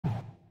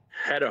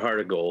had a heart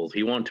of gold.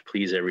 He wanted to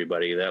please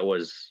everybody. That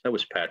was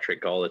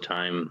Patrick all the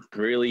time.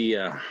 Really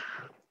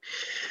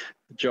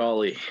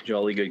jolly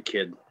good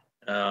kid.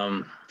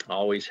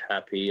 Always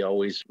happy,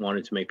 always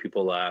wanted to make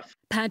people laugh.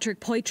 Patrick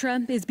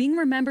Poitras is being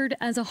remembered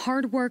as a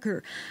hard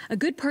worker, a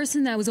good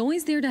person that was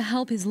always there to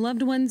help his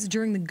loved ones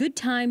during the good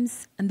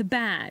times and the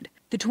bad.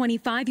 The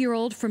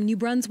 25-year-old from New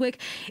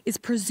Brunswick is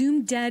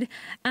presumed dead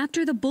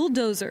after the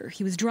bulldozer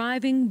he was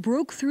driving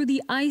broke through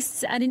the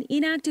ice at an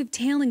inactive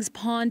tailings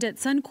pond at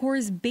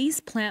Suncor's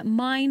Base Plant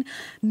mine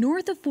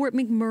north of Fort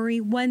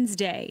McMurray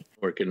Wednesday.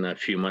 Working a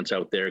few months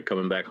out there,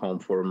 coming back home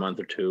for a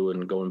month or two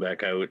and going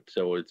back out.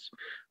 So it's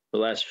the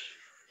last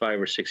 5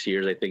 or 6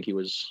 years, I think he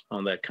was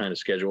on that kind of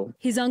schedule.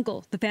 His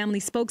uncle, the family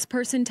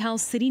spokesperson,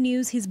 tells City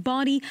News his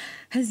body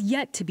has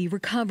yet to be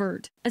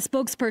recovered. A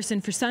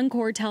spokesperson for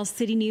Suncor tells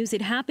City News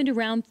it happened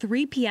around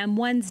 3 p.m.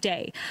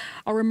 Wednesday.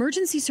 Our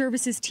emergency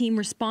services team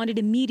responded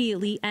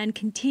immediately and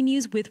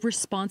continues with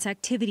response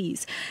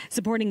activities.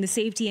 Supporting the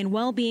safety and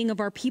well-being of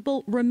our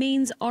people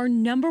remains our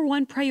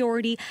 #1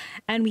 priority,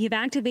 and we have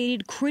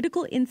activated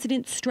critical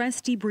incident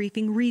stress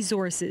debriefing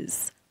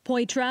resources.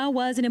 Poitras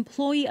was an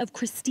employee of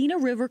Christina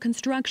River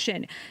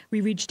Construction. We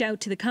reached out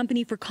to the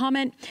company for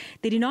comment.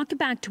 They did not get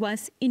back to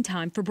us in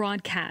time for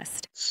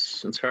broadcast.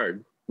 It's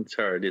hard.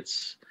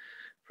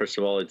 First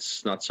of all,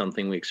 it's not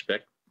something we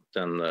expect,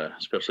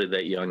 especially at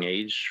that young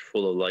age,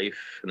 full of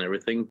life and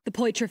everything. The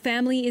Poitras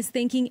family is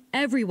thanking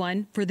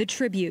everyone for the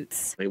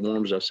tributes. It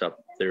warms us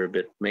up there a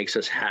bit, makes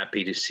us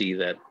happy to see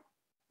that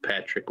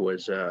Patrick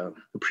was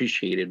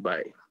appreciated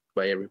by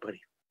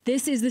everybody.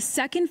 This is the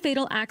second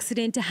fatal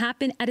accident to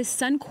happen at a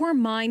Suncor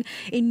mine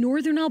in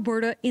northern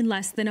Alberta in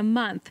less than a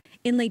month.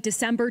 In late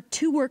December,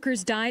 2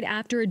 workers died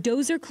after a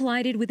dozer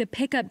collided with a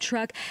pickup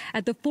truck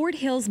at the Fort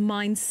Hills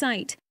mine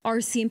site.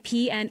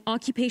 RCMP and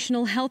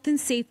Occupational Health and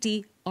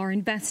Safety are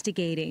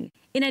investigating.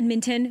 In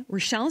Edmonton,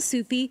 Rochelle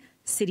Soufi,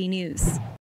 City News.